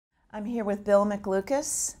I'm here with Bill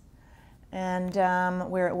McLucas, and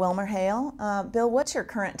we're at WilmerHale. Bill, what's your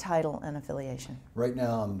current title and affiliation? Right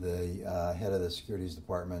now, I'm the head of the securities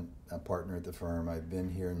department, a partner at the firm. I've been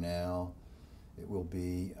here now, it will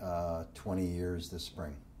be 20 years this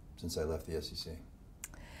spring since I left the SEC.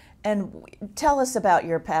 And tell us about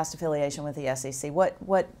your past affiliation with the SEC.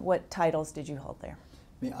 What titles did you hold there?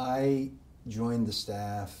 I joined the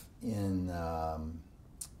staff in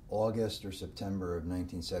August or September of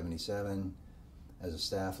 1977 as a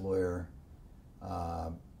staff lawyer.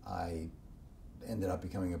 I ended up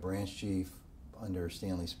becoming a branch chief under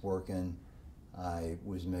Stanley Sporkin. I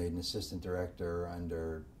was made an assistant director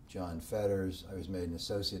under John Fetters. I was made an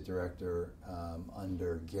associate director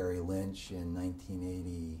under Gary Lynch in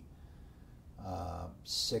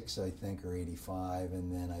 1986, I think, or 85,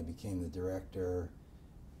 and then I became the director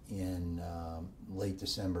in late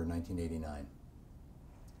December 1989.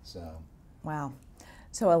 So. Wow.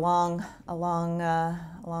 So a long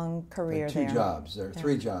career two there. Two jobs. There are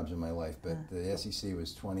three jobs in my life, but the SEC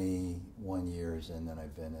was 21 years, and then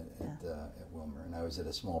I've been at Wilmer. And I was at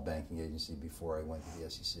a small banking agency before I went to the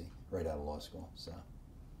SEC, right out of law school. So.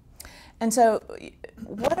 And so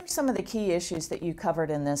what are some of the key issues that you covered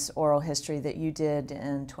in this oral history that you did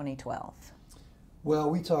in 2012? Well,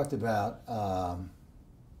 we talked about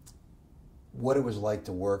what it was like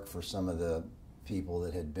to work for some of the people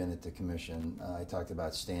that had been at the commission. I talked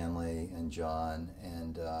about Stanley and John,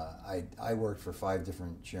 and I worked for 5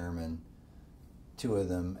 different chairmen, 2 of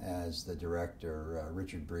them as the director,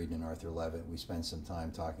 Richard Breeden and Arthur Levitt. We spent some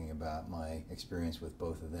time talking about my experience with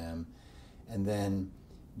both of them. And then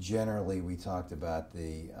generally we talked about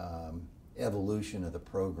the evolution of the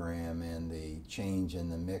program and the change in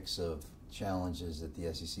the mix of challenges that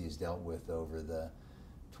the SEC has dealt with over the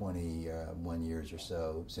 21 years or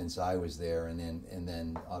so since I was there, and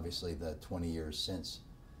then obviously the 20 years since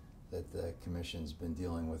that the Commission's been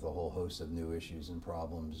dealing with a whole host of new issues and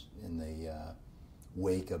problems in the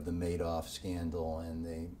wake of the Madoff scandal and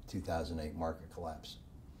the 2008 market collapse.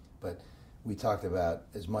 But we talked about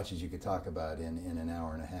as much as you could talk about in an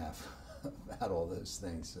hour and a half about all those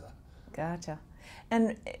things. Gotcha.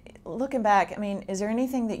 And looking back, I mean, is there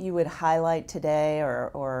anything that you would highlight today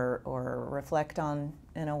or reflect on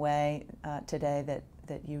in a way today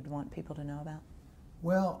that you'd want people to know about?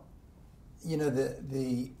 Well, you know,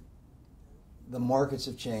 the markets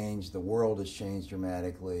have changed, the world has changed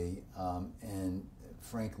dramatically, and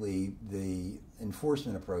frankly, the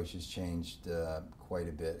enforcement approach has changed quite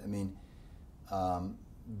a bit. I mean,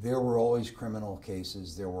 there were always criminal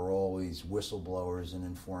cases, there were always whistleblowers and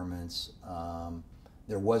informants.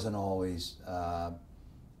 There wasn't always an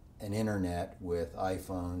internet with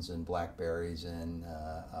iPhones and Blackberries and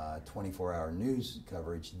 24-hour news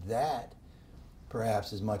coverage. That,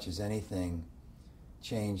 perhaps as much as anything,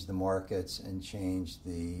 changed the markets and changed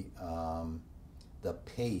the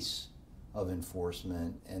pace of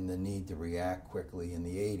enforcement and the need to react quickly in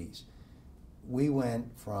the 80s. We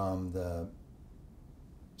went from the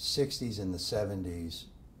 60s and the 70s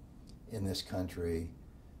in this country,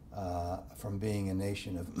 from being a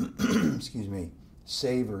nation of excuse me,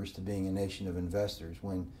 savers to being a nation of investors.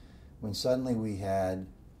 When suddenly we had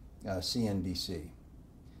CNBC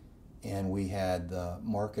and we had the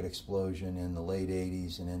market explosion in the late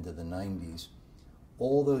 80s and into the 90s,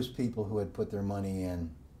 all those people who had put their money in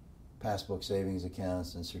passbook savings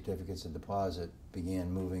accounts and certificates of deposit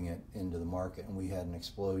began moving it into the market, and we had an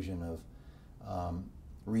explosion of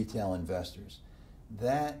retail investors.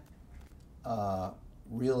 That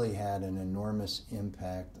really had an enormous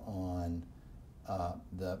impact on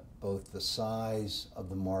both the size of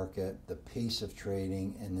the market, the pace of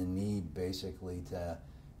trading, and the need basically to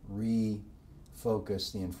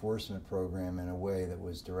refocus the enforcement program in a way that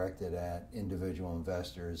was directed at individual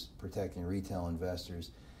investors, protecting retail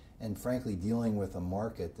investors, and frankly dealing with a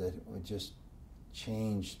market that just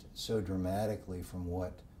changed so dramatically from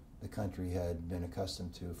what the country had been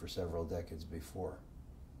accustomed to for several decades before,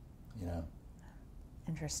 you know.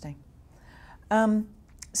 Interesting.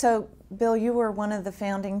 So, Bill, you were one of the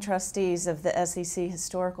founding trustees of the SEC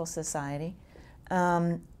Historical Society.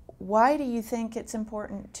 Why do you think it's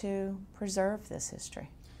important to preserve this history?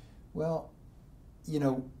 Well, you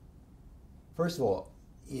know, first of all,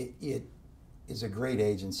 it is a great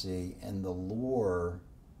agency, and the lore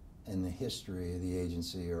and the history of the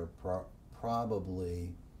agency are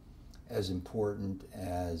probably as important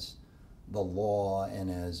as the law and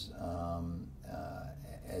as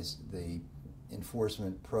the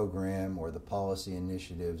enforcement program or the policy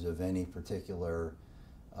initiatives of any particular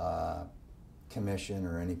commission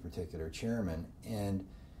or any particular chairman. And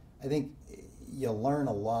I think you'll learn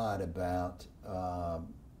a lot about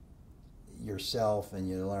yourself, and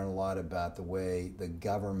you learn a lot about the way the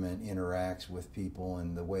government interacts with people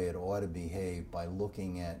and the way it ought to behave by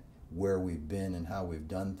looking at where we've been and how we've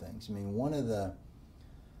done things. I mean, one of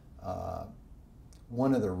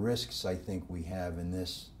the risks I think we have in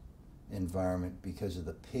this environment, because of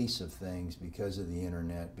the pace of things, because of the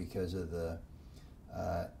internet, because of the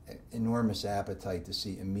enormous appetite to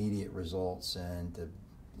see immediate results and to,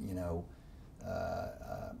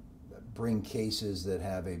 bring cases that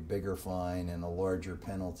have a bigger fine and a larger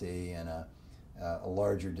penalty and a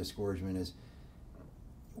larger disgorgement, is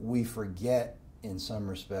we forget in some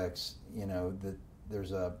respects, that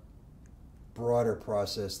there's a broader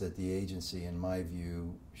process that the agency, in my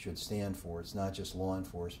view, should stand for. It's not just law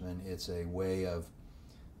enforcement. It's a way of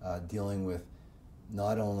dealing with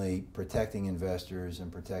not only protecting investors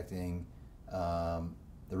and protecting the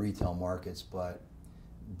retail markets, but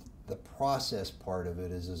the process part of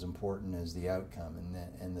it is as important as the outcome,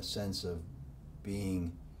 and the sense of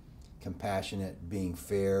being compassionate, being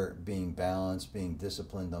fair, being balanced, being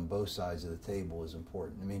disciplined on both sides of the table is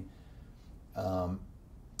important. I mean,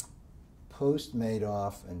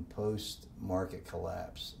 post-Madoff and post-market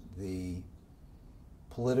collapse, the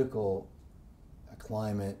political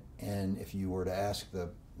climate, and if you were to ask the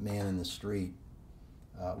man in the street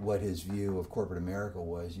what his view of corporate America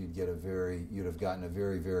was, you'd have gotten a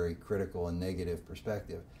very, very critical and negative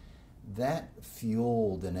perspective. That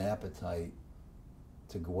fueled an appetite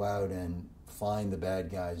to go out and find the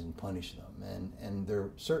bad guys and punish them. And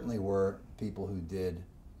there certainly were people who did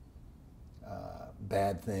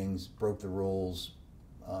bad things, broke the rules,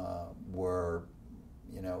 were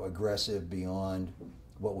aggressive beyond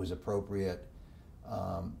what was appropriate.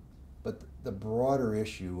 But the broader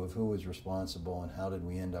issue of who was responsible and how did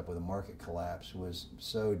we end up with a market collapse was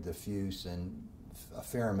so diffuse, and a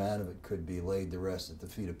fair amount of it could be laid to rest at the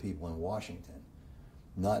feet of people in Washington,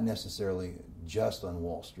 not necessarily just on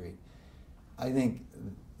Wall Street. I think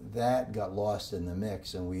that got lost in the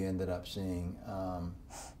mix, and we ended up seeing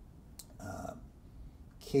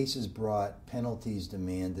cases brought, penalties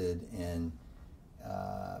demanded, and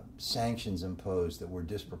sanctions imposed that were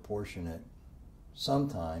disproportionate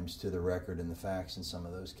sometimes to the record and the facts in some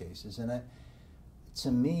of those cases. And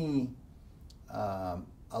to me, a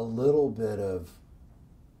little bit of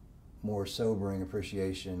more sobering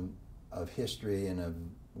appreciation of history and of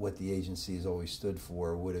what the agency has always stood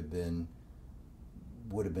for would have been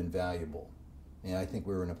valuable. And I think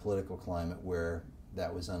we were in a political climate where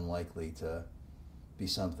that was unlikely to be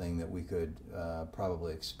something that we could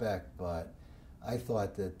probably expect. But I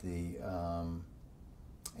thought that the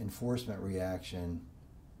enforcement reaction,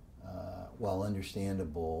 while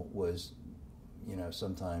understandable, was,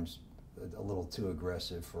 sometimes a little too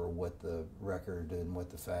aggressive for what the record and what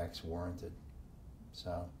the facts warranted.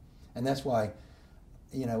 So, and that's why,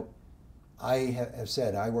 I have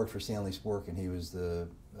said I worked for Stanley Sporkin. He was the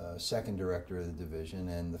second director of the division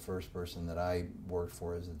and the first person that I worked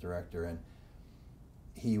for as the director. And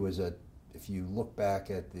he was if you look back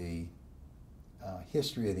at the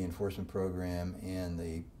history of the enforcement program and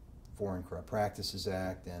the Foreign Corrupt Practices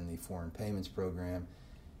Act and the Foreign Payments Program,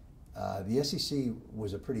 the SEC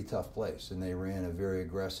was a pretty tough place, and they ran a very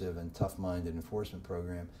aggressive and tough-minded enforcement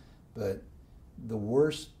program. But the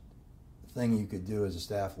worst thing you could do as a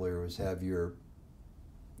staff lawyer was have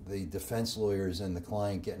the defense lawyers and the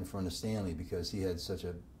client get in front of Stanley, because he had such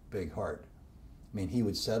a big heart. I mean, he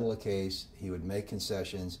would settle a case, he would make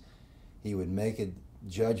concessions, he would make a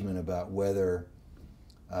judgment about whether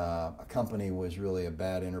a company was really a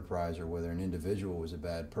bad enterprise or whether an individual was a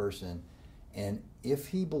bad person. And if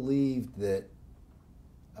he believed that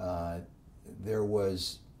there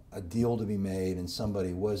was a deal to be made and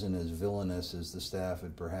somebody wasn't as villainous as the staff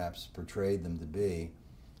had perhaps portrayed them to be,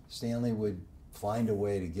 Stanley would find a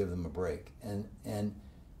way to give them a break. And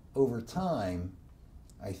over time,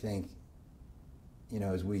 I think,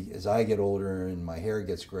 as I get older and my hair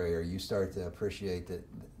gets grayer, you start to appreciate that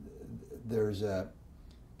there's a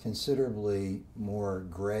considerably more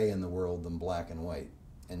gray in the world than black and white.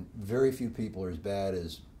 And very few people are as bad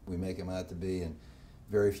as we make them out to be, and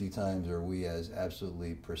very few times are we as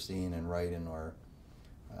absolutely pristine and right in our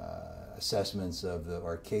assessments of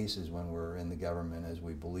our cases when we're in the government as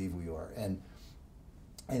we believe we are. And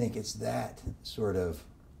I think it's that sort of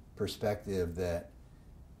perspective that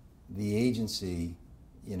the agency,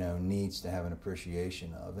 needs to have an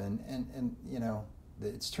appreciation of. And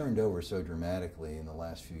it's turned over so dramatically in the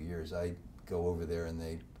last few years. I go over there and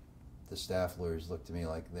the staff lawyers look to me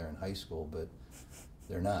like they're in high school, but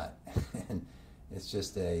they're not. And it's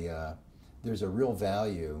just there's a real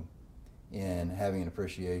value in having an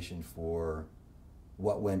appreciation for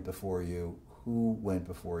what went before you, who went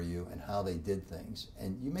before you and how they did things.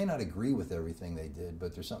 And you may not agree with everything they did,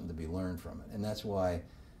 but there's something to be learned from it. And that's why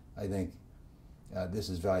I think this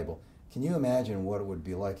is valuable. Can you imagine what it would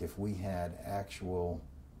be like if we had actual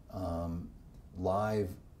live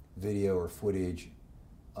video or footage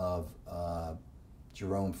of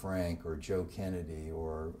Jerome Frank or Joe Kennedy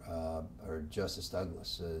or Justice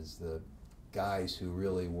Douglas as the guys who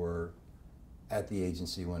really were at the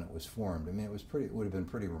agency when it was formed? I mean, it would have been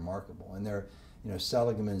pretty remarkable. And there,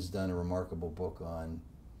 Seligman's done a remarkable book on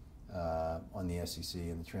the SEC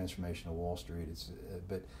and the transformation of Wall Street.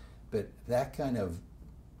 But that kind of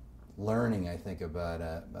learning, I think, about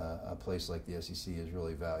a place like the SEC is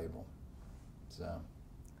really valuable. So,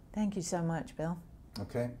 thank you so much, Bill.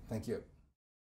 Okay, thank you.